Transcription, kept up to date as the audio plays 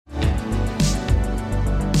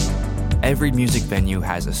Every music venue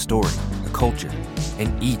has a story, a culture,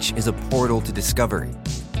 and each is a portal to discovery.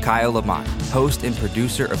 Kyle Lamont, host and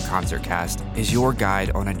producer of ConcertCast, is your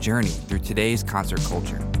guide on a journey through today's concert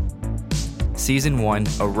culture. Season 1,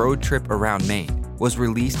 A Road Trip Around Maine, was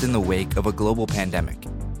released in the wake of a global pandemic.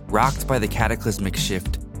 Rocked by the cataclysmic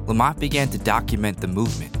shift, Lamont began to document the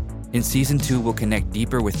movement. In Season 2, we'll connect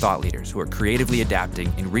deeper with thought leaders who are creatively adapting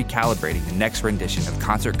and recalibrating the next rendition of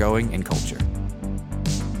concert-going and culture.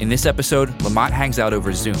 In this episode, Lamont hangs out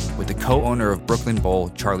over Zoom with the co-owner of Brooklyn Bowl,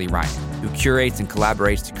 Charlie Ryan, who curates and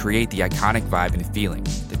collaborates to create the iconic vibe and feeling,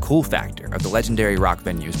 the cool factor of the legendary rock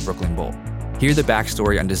venue's Brooklyn Bowl. Hear the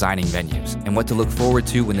backstory on designing venues and what to look forward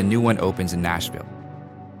to when the new one opens in Nashville.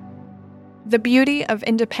 The beauty of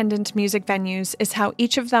independent music venues is how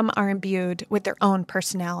each of them are imbued with their own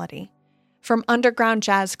personality. From underground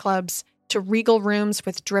jazz clubs to regal rooms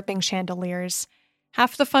with dripping chandeliers,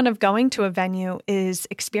 half the fun of going to a venue is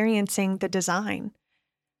experiencing the design.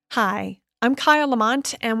 Hi, I'm Kyle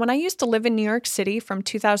Lamont, and when I used to live in New York City from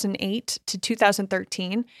 2008 to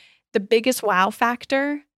 2013, the biggest wow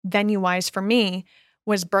factor, venue-wise for me,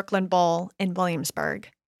 was Brooklyn Bowl in Williamsburg.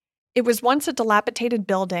 It was once a dilapidated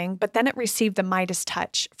building, but then it received the Midas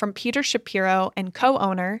touch from Peter Shapiro and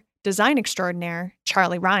co-owner, design extraordinaire,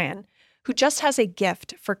 Charlie Ryan, who just has a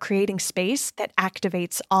gift for creating space that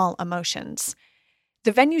activates all emotions.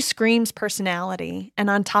 The venue screams personality, and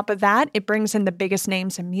on top of that, it brings in the biggest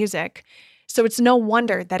names in music, so it's no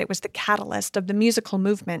wonder that it was the catalyst of the musical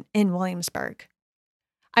movement in Williamsburg.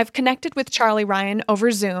 I've connected with Charlie Ryan over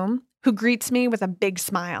Zoom, who greets me with a big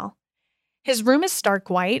smile. His room is stark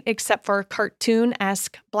white, except for a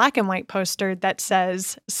cartoon-esque black and white poster that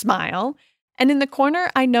says, "Smile," and in the corner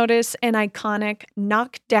I notice an iconic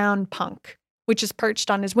knockdown punk, which is perched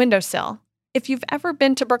on his windowsill. If you've ever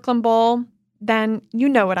been to Brooklyn Bowl, then you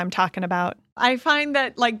know what I'm talking about. I find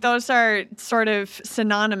that those are sort of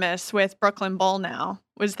synonymous with Brooklyn Bowl now.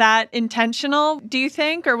 Was that intentional, do you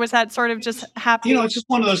think, or was that sort of just happening? It's just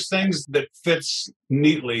one of those things that fits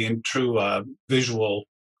neatly into visual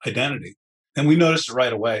identity. And we noticed it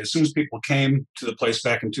right away. As soon as people came to the place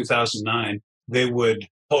back in 2009, they would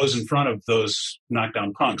pose in front of those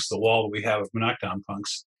knockdown punks, the wall that we have of knockdown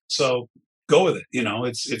punks. So go with it.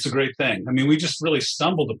 It's a great thing. I mean, we just really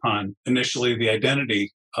stumbled upon initially the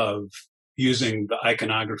identity of using the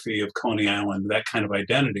iconography of Coney Island, that kind of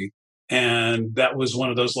identity. And that was one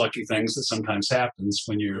of those lucky things that sometimes happens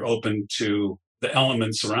when you're open to the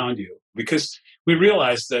elements around you. Because we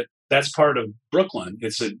realized that that's part of Brooklyn.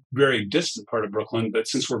 It's a very distant part of Brooklyn, but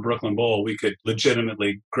since we're Brooklyn Bowl, we could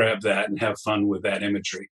legitimately grab that and have fun with that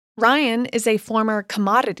imagery. Ryan is a former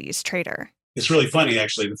commodities trader. It's really funny,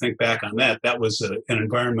 actually, to think back on that. That was an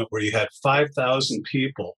environment where you had 5,000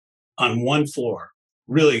 people on one floor,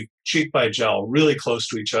 really cheek by jowl, really close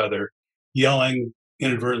to each other, yelling,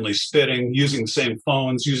 inadvertently spitting, using the same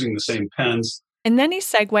phones, using the same pens. And then he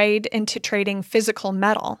segued into trading physical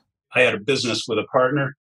metal. I had a business with a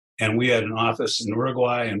partner, and we had an office in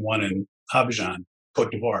Uruguay and one in Abidjan,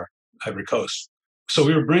 Côte d'Ivoire, Ivory Coast. So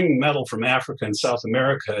we were bringing metal from Africa and South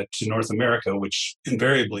America to North America, which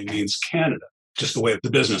invariably means Canada, just the way the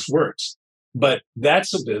business works. But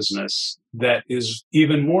that's a business that is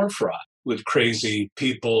even more fraught with crazy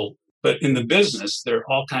people. But in the business, there are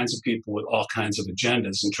all kinds of people with all kinds of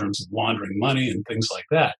agendas in terms of laundering money and things like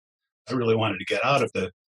that. I really wanted to get out of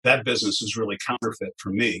that business was really counterfeit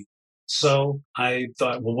for me. So I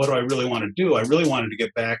thought, well, what do I really want to do? I really wanted to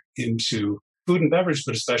get back into food and beverage,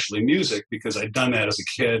 but especially music, because I'd done that as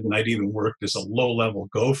a kid, and I'd even worked as a low-level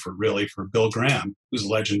gopher, really, for Bill Graham, who's a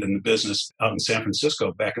legend in the business out in San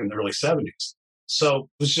Francisco back in the early 70s. So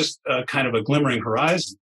it was just kind of a glimmering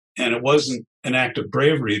horizon, and it wasn't an act of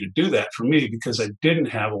bravery to do that for me because I didn't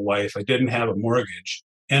have a wife, I didn't have a mortgage,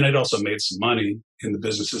 and I'd also made some money in the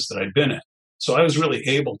businesses that I'd been in. So I was really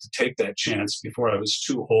able to take that chance before I was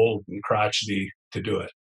too old and crotchety to do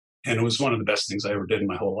it. And it was one of the best things I ever did in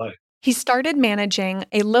my whole life. He started managing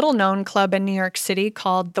a little-known club in New York City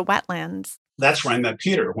called the Wetlands. That's where I met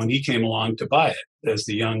Peter when he came along to buy it as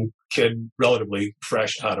the young kid, relatively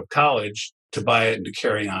fresh out of college, to buy it and to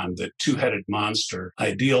carry on the two-headed monster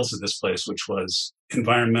ideals of this place, which was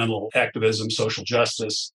environmental activism, social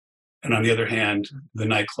justice, and on the other hand, the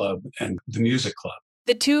nightclub and the music club.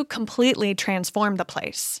 The two completely transformed the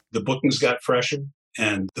place. The bookings got fresher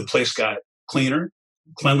and the place got cleaner.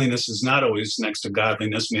 Cleanliness is not always next to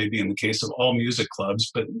godliness, maybe in the case of all music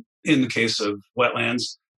clubs, but in the case of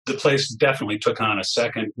Wetlands, the place definitely took on a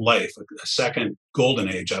second life, a second golden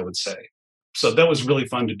age, I would say. So that was really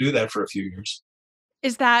fun to do that for a few years.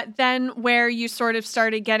 Is that then where you sort of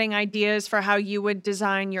started getting ideas for how you would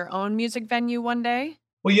design your own music venue one day?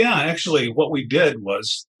 Well, yeah, actually, what we did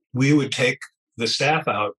was we would take the staff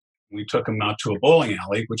out. We took them out to a bowling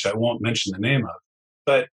alley, which I won't mention the name of.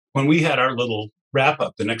 But when we had our little wrap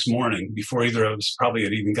up the next morning, before either of us probably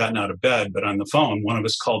had even gotten out of bed, but on the phone, one of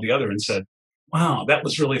us called the other and said, "Wow, that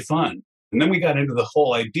was really fun." And then we got into the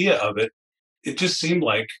whole idea of it. It just seemed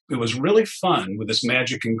like it was really fun with this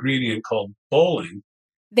magic ingredient called bowling.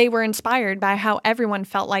 They were inspired by how everyone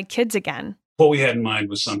felt like kids again. What we had in mind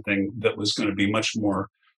was something that was going to be much more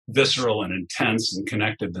visceral and intense and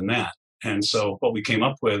connected than that. And so what we came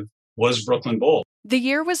up with was Brooklyn Bowl. The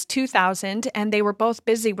year was 2000, and they were both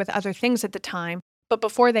busy with other things at the time. But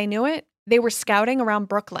before they knew it, they were scouting around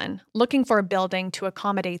Brooklyn, looking for a building to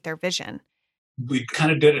accommodate their vision. We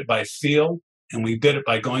kind of did it by feel, and we did it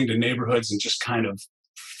by going to neighborhoods and just kind of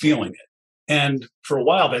feeling it. And for a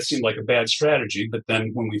while, that seemed like a bad strategy. But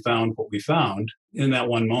then when we found what we found in that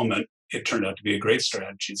one moment, it turned out to be a great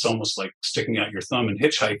strategy. It's almost like sticking out your thumb and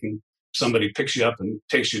hitchhiking. Somebody picks you up and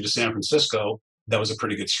takes you to San Francisco. That was a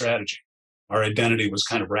pretty good strategy. Our identity was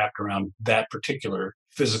kind of wrapped around that particular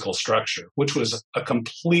physical structure, which was a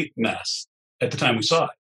complete mess at the time we saw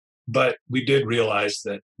it. But we did realize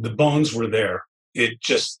that the bones were there. It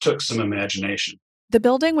just took some imagination. The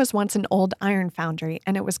building was once an old iron foundry,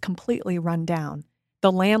 and it was completely run down.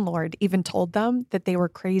 The landlord even told them that they were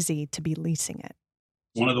crazy to be leasing it.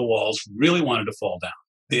 One of the walls really wanted to fall down,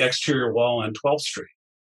 the exterior wall on 12th Street.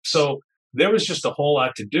 So there was just a whole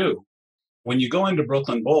lot to do. When you go into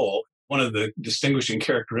Brooklyn Bowl, one of the distinguishing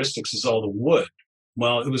characteristics is all the wood.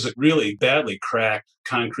 Well, it was a really badly cracked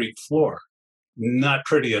concrete floor. Not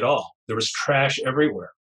pretty at all. There was trash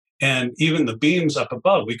everywhere. And even the beams up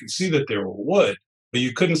above, we could see that they were wood, but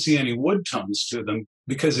you couldn't see any wood tones to them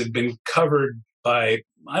because it had been covered by,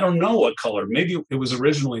 I don't know what color. Maybe it was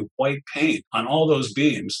originally white paint on all those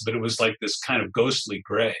beams, but it was like this kind of ghostly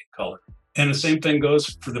gray color. And the same thing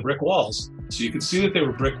goes for the brick walls. So you could see that they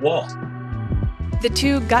were brick walls. The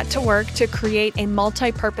two got to work to create a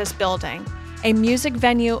multi-purpose building, a music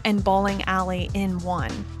venue and bowling alley in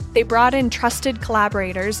one. They brought in trusted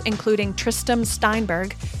collaborators, including Tristram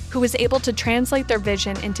Steinberg, who was able to translate their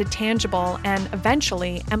vision into tangible and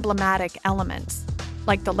eventually emblematic elements,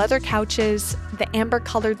 like the leather couches, the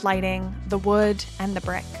amber-colored lighting, the wood, and the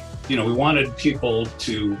brick. We wanted people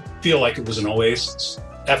to feel like it was an oasis.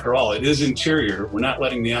 After all, it is interior. We're not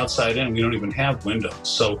letting the outside in. We don't even have windows.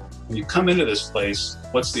 So when you come into this place,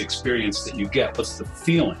 what's the experience that you get? What's the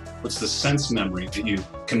feeling? What's the sense memory that you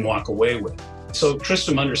can walk away with? So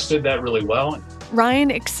Tristram understood that really well.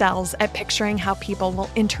 Ryan excels at picturing how people will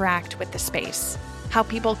interact with the space, how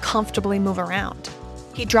people comfortably move around.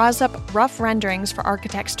 He draws up rough renderings for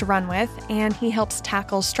architects to run with, and he helps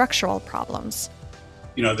tackle structural problems.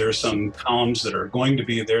 There are some columns that are going to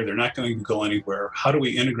be there. They're not going to go anywhere. How do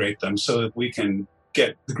we integrate them so that we can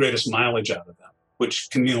get the greatest mileage out of them, which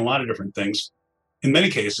can mean a lot of different things. In many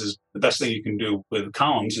cases, the best thing you can do with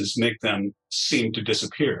columns is make them seem to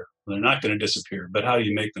disappear. They're not going to disappear, but how do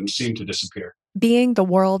you make them seem to disappear? Being the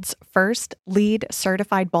world's first LEED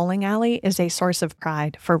certified bowling alley is a source of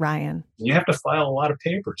pride for Ryan. You have to file a lot of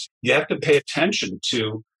papers. You have to pay attention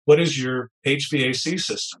to what is your HVAC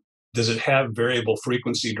system? Does it have variable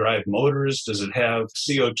frequency drive motors? Does it have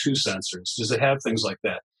CO2 sensors? Does it have things like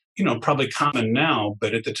that? Probably common now,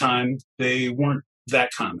 but at the time they weren't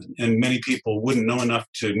that common. And many people wouldn't know enough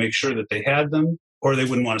to make sure that they had them, or they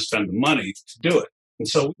wouldn't want to spend the money to do it. And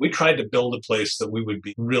so we tried to build a place that we would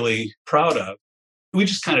be really proud of. We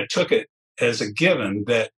just kind of took it as a given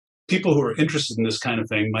that people who are interested in this kind of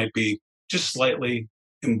thing might be just slightly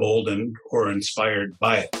emboldened or inspired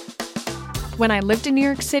by it. When I lived in New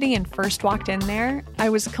York City and first walked in there, I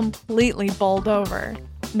was completely bowled over.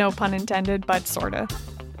 No pun intended, but sorta.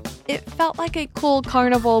 It felt like a cool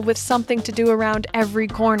carnival with something to do around every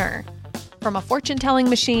corner. From a fortune-telling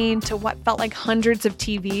machine to what felt like hundreds of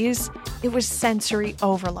TVs, it was sensory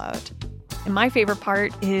overload. And my favorite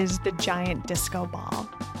part is the giant disco ball.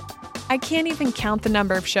 I can't even count the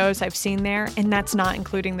number of shows I've seen there, and that's not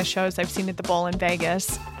including the shows I've seen at the Bowl in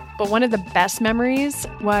Vegas. But one of the best memories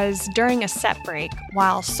was during a set break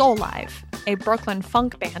while Soul Live, a Brooklyn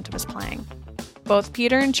funk band, was playing. Both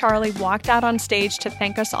Peter and Charlie walked out on stage to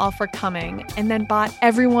thank us all for coming and then bought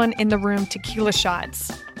everyone in the room tequila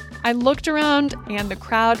shots. I looked around and the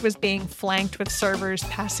crowd was being flanked with servers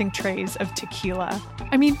passing trays of tequila.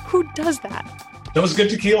 I mean, who does that? That was good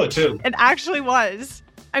tequila too. It actually was.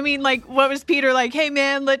 I mean, what was Peter like? Hey,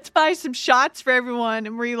 man, let's buy some shots for everyone.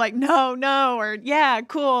 And were you like, no, or yeah,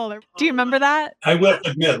 cool. Or, do you remember that? I will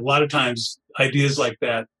admit, a lot of times ideas like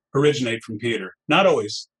that originate from Peter. Not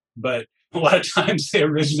always, but a lot of times they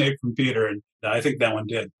originate from Peter. And I think that one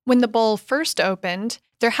did. When the Bowl first opened,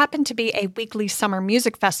 there happened to be a weekly summer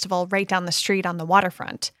music festival right down the street on the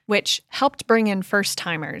waterfront, which helped bring in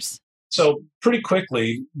first-timers. So pretty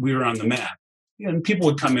quickly, we were on the map. And people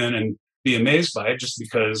would come in and be amazed by it just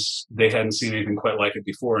because they hadn't seen anything quite like it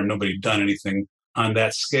before and nobody had done anything on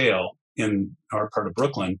that scale in our part of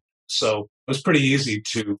Brooklyn. So it was pretty easy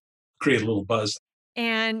to create a little buzz.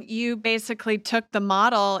 And you basically took the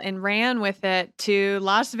model and ran with it to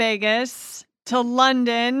Las Vegas, to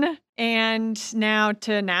London, and now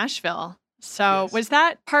to Nashville. So Yes. was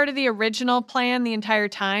that part of the original plan the entire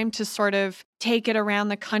time to sort of take it around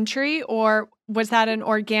the country, or was that an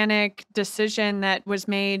organic decision that was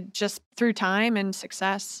made just through time and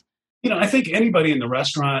success? I think anybody in the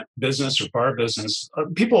restaurant business or bar business,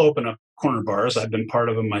 people open up corner bars. I've been part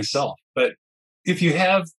of them myself. But if you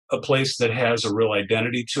have a place that has a real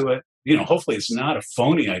identity to it, hopefully it's not a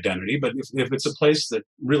phony identity, but if it's a place that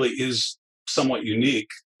really is somewhat unique,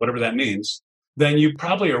 whatever that means, then you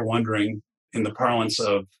probably are wondering, in the parlance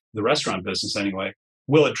of the restaurant business anyway,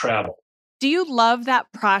 will it travel? Do you love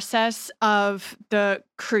that process of the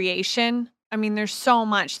creation? I mean, there's so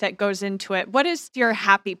much that goes into it. What is your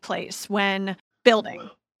happy place when building?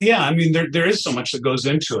 Yeah, I mean, there is so much that goes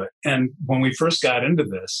into it. And when we first got into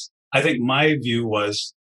this, I think my view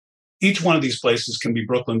was each one of these places can be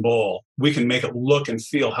Brooklyn Bowl. We can make it look and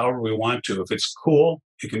feel however we want to. If it's cool,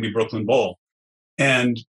 it can be Brooklyn Bowl.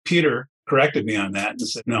 And Peter corrected me on that and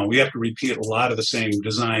said, no, we have to repeat a lot of the same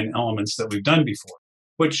design elements that we've done before,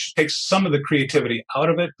 which takes some of the creativity out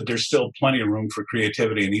of it, but there's still plenty of room for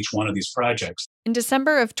creativity in each one of these projects. In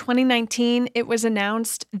December of 2019, it was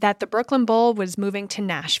announced that the Brooklyn Bowl was moving to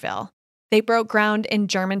Nashville. They broke ground in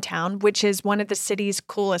Germantown, which is one of the city's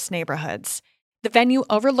coolest neighborhoods. The venue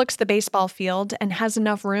overlooks the baseball field and has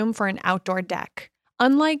enough room for an outdoor deck.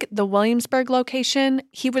 Unlike the Williamsburg location,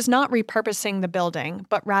 he was not repurposing the building,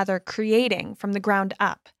 but rather creating from the ground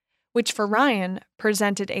up, which for Ryan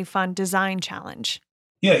presented a fun design challenge.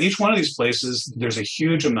 Yeah, each one of these places, there's a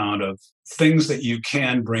huge amount of things that you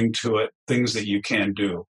can bring to it, things that you can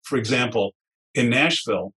do. For example, in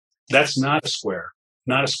Nashville, that's not a square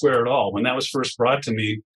at all. When that was first brought to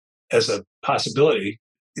me as a possibility,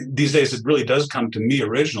 these days it really does come to me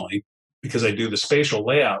originally because I do the spatial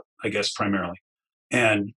layout, I guess, primarily.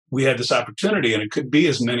 And we had this opportunity, and it could be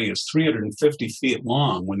as many as 350 feet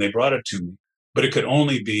long when they brought it to me, but it could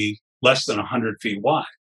only be less than 100 feet wide.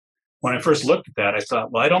 When I first looked at that, I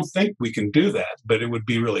thought, well, I don't think we can do that, but it would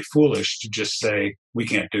be really foolish to just say, we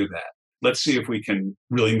can't do that. Let's see if we can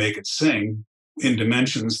really make it sing in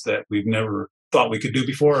dimensions that we've never thought we could do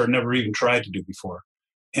before or never even tried to do before.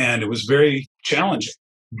 And it was very challenging,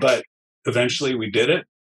 but eventually we did it.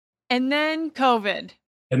 And then COVID.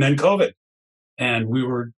 And we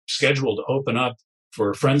were scheduled to open up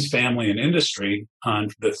for friends, family, and industry on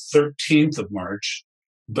the 13th of March,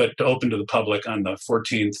 but to open to the public on the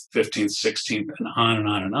 14th, 15th, 16th, and on and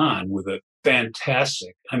on and on with a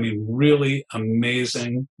fantastic, really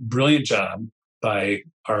amazing, brilliant job by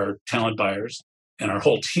our talent buyers and our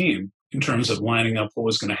whole team in terms of lining up what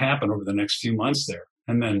was going to happen over the next few months there.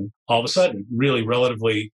 And then all of a sudden, really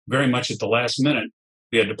relatively, very much at the last minute,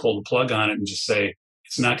 we had to pull the plug on it and just say,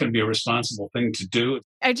 it's not going to be a responsible thing to do.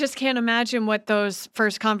 I just can't imagine what those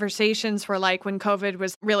first conversations were like when COVID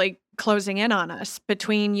was really closing in on us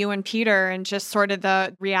between you and Peter and just sort of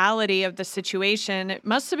the reality of the situation. It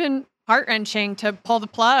must have been heart-wrenching to pull the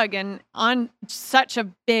plug and on such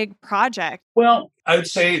a big project. Well, I would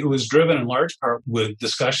say it was driven in large part with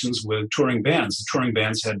discussions with touring bands. The touring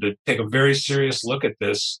bands had to take a very serious look at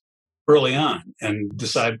this early on and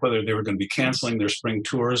decide whether they were going to be canceling their spring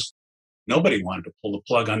tours. Nobody wanted to pull the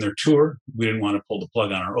plug on their tour. We didn't want to pull the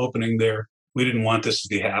plug on our opening there. We didn't want this to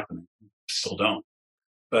be happening. Still don't.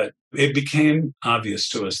 But it became obvious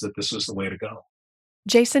to us that this was the way to go.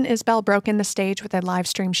 Jason Isbell broke in the stage with a live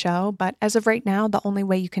stream show, but as of right now, the only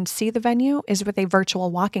way you can see the venue is with a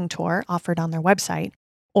virtual walking tour offered on their website,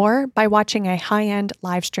 or by watching a high-end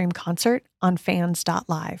live stream concert on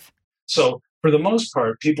fans.live. So for the most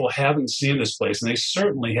part, people haven't seen this place, and they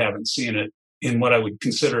certainly haven't seen it in what I would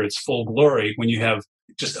consider its full glory when you have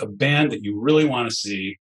just a band that you really want to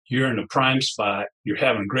see. You're in a prime spot. You're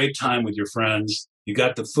having a great time with your friends. You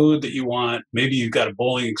got the food that you want. Maybe you've got a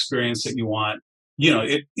bowling experience that you want.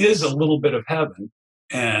 It is a little bit of heaven.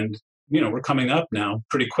 And, we're coming up now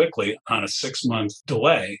pretty quickly on a 6-month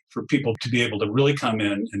delay for people to be able to really come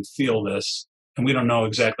in and feel this. And we don't know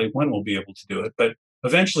exactly when we'll be able to do it. But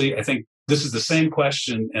eventually, I think this is the same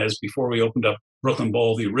question as before we opened up Brooklyn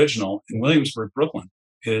Bowl, the original in Williamsburg, Brooklyn,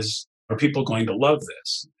 is, are people going to love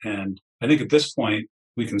this? And I think at this point,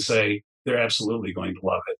 we can say they're absolutely going to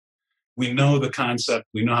love it. We know the concept.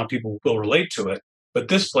 We know how people will relate to it. But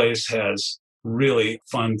this place has really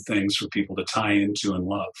fun things for people to tie into and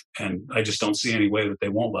love. And I just don't see any way that they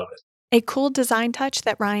won't love it. A cool design touch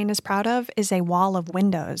that Ryan is proud of is a wall of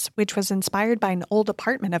windows, which was inspired by an old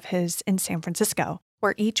apartment of his in San Francisco,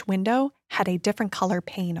 where each window had a different color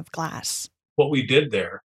pane of glass. What we did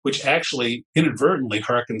there, which actually inadvertently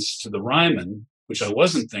harkens to the Ryman, which I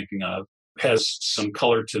wasn't thinking of, has some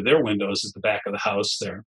color to their windows at the back of the house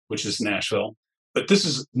there, which is Nashville. But this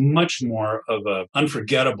is much more of an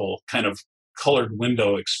unforgettable kind of colored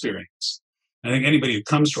window experience. I think anybody who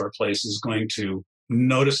comes to our place is going to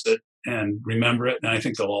notice it and remember it, and I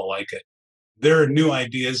think they'll all like it. There are new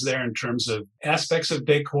ideas there in terms of aspects of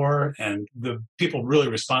decor, and the people really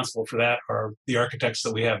responsible for that are the architects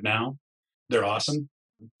that we have now. They're awesome.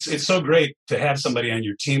 It's so great to have somebody on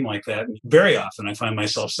your team like that. And very often I find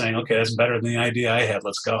myself saying, okay, that's better than the idea I had.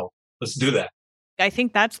 Let's go. Let's do that. I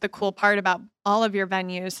think that's the cool part about all of your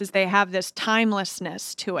venues is they have this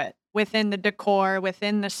timelessness to it within the decor,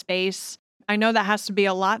 within the space. I know that has to be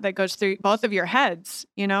a lot that goes through both of your heads,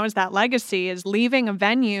 is that legacy is leaving a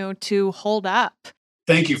venue to hold up.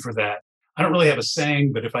 Thank you for that. I don't really have a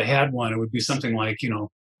saying, but if I had one, it would be something like,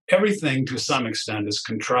 everything to some extent is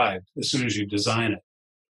contrived as soon as you design it.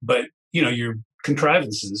 But, your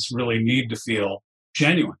contrivances really need to feel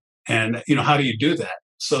genuine. And, how do you do that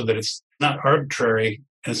so that it's not arbitrary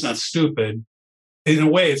and it's not stupid? In a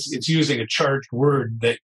way, it's using a charged word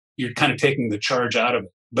that you're kind of taking the charge out of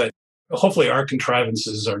it. But hopefully our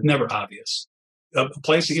contrivances are never obvious. A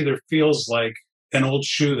place either feels like an old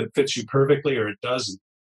shoe that fits you perfectly or it doesn't.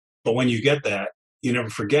 But when you get that, you never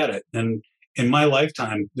forget it. And in my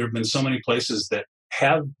lifetime, there have been so many places that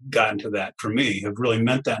have gotten to that for me, have really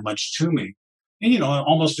meant that much to me. And,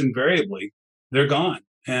 almost invariably, they're gone.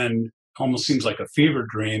 And almost seems like a fever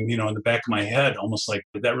dream, in the back of my head, almost like,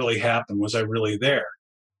 did that really happen? Was I really there?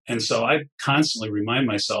 And so I constantly remind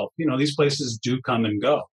myself, these places do come and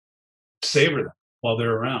go. Savor them while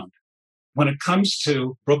they're around. When it comes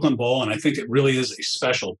to Brooklyn Bowl, and I think it really is a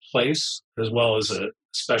special place, as well as a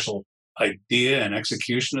special idea and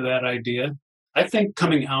execution of that idea, I think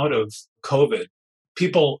coming out of COVID,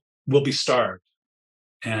 people will be starved.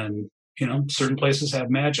 And, certain places have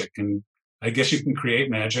magic. And I guess you can create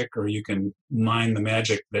magic or you can mine the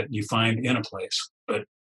magic that you find in a place. But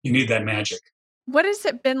you need that magic. What has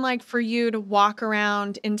it been like for you to walk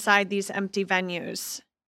around inside these empty venues?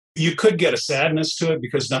 You could get a sadness to it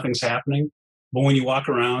because nothing's happening. But when you walk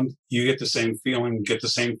around, you get the same feeling, get the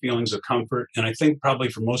same feelings of comfort. And I think probably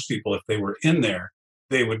for most people, if they were in there,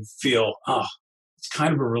 they would feel, it's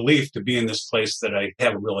kind of a relief to be in this place that I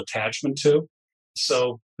have a real attachment to.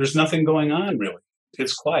 So there's nothing going on really.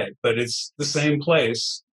 It's quiet, but it's the same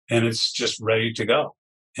place and it's just ready to go.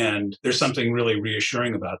 And there's something really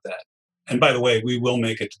reassuring about that. And by the way, we will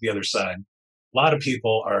make it to the other side. A lot of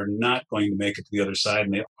people are not going to make it to the other side,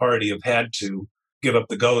 and they already have had to give up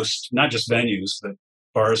the ghost, not just venues, but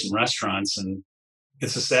bars and restaurants. And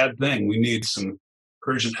it's a sad thing. We need some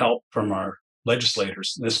urgent help from our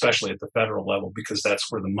legislators, especially at the federal level, because that's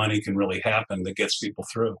where the money can really happen that gets people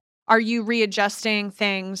through. Are you readjusting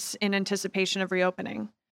things in anticipation of reopening?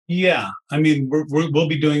 Yeah. I mean, we'll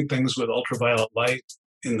be doing things with ultraviolet light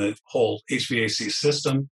in the whole HVAC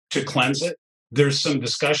system to cleanse it. There's some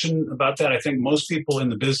discussion about that. I think most people in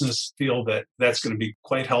the business feel that that's going to be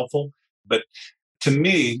quite helpful. But to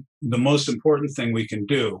me, the most important thing we can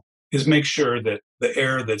do is make sure that the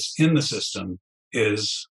air that's in the system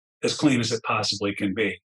is as clean as it possibly can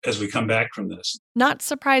be as we come back from this. Not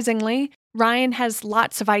surprisingly, Ryan has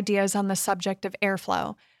lots of ideas on the subject of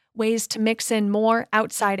airflow, ways to mix in more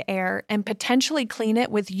outside air and potentially clean it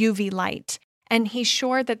with UV light. And he's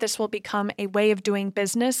sure that this will become a way of doing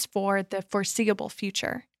business for the foreseeable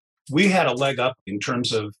future. We had a leg up in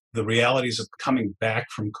terms of the realities of coming back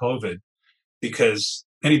from COVID, because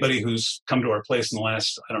anybody who's come to our place in the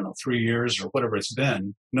last, 3 years or whatever it's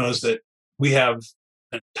been, knows that we have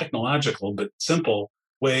a technological but simple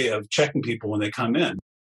way of checking people when they come in.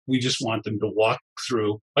 We just want them to walk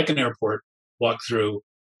through, like an airport, walk through,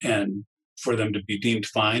 and for them to be deemed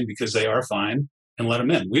fine because they are fine, and let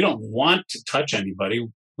them in. We don't want to touch anybody.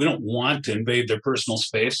 We don't want to invade their personal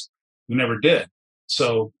space. We never did.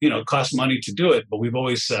 So, it costs money to do it, but we've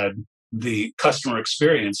always said the customer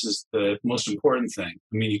experience is the most important thing.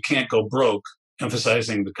 I mean, you can't go broke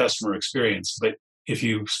emphasizing the customer experience, but if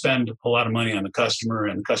you spend a lot of money on the customer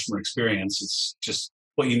and the customer experience, it's just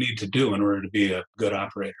what you need to do in order to be a good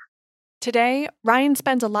operator. Today, Ryan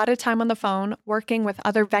spends a lot of time on the phone working with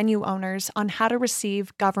other venue owners on how to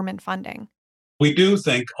receive government funding. We do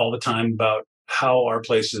think all the time about how our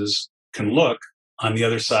places can look on the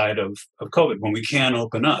other side of COVID when we can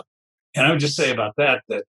open up. And I would just say about that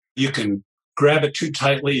you can grab it too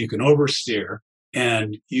tightly, you can oversteer,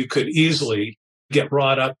 and you could easily get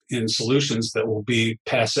brought up in solutions that will be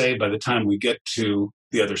passé by the time we get to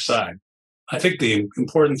the other side. I think the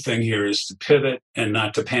important thing here is to pivot and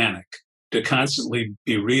not to panic, to constantly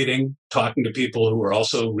be reading, talking to people who are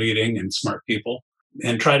also reading and smart people,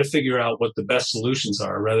 and try to figure out what the best solutions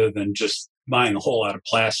are rather than just buying a whole lot of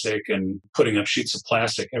plastic and putting up sheets of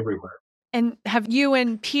plastic everywhere. And have you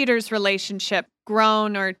and Peter's relationship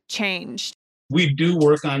grown or changed? We do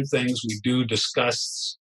work on things. We do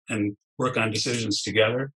discuss and work on decisions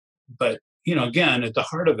together. But, again, at the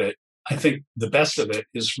heart of it, I think the best of it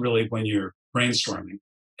is really when you're brainstorming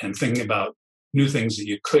and thinking about new things that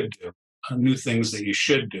you could do, new things that you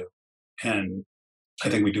should do. And I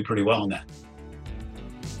think we do pretty well in that.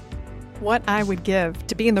 What I would give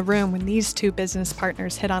to be in the room when these two business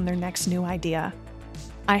partners hit on their next new idea.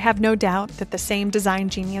 I have no doubt that the same design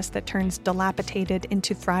genius that turns dilapidated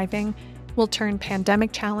into thriving will turn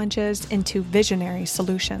pandemic challenges into visionary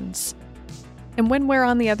solutions. And when we're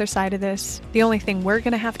on the other side of this, the only thing we're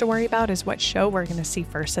going to have to worry about is what show we're going to see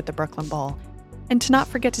first at the Brooklyn Bowl. And to not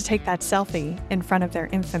forget to take that selfie in front of their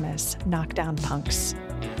infamous knockdown punks.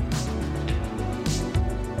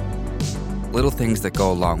 Little things that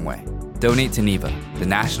go a long way. Donate to NIVA, the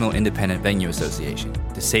National Independent Venue Association,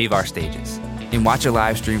 to save our stages. And watch a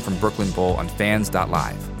live stream from Brooklyn Bowl on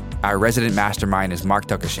fans.live. Our resident mastermind is Mark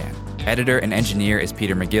Tuckashan. Editor and engineer is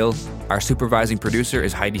Peter McGill. Our supervising producer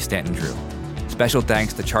is Heidi Stanton-Drew. Special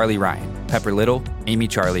thanks to Charlie Ryan, Pepper Little, Amy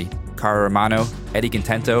Charlie, Cara Romano, Eddie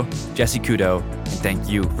Contento, Jesse Kudo, and thank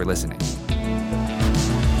you for listening.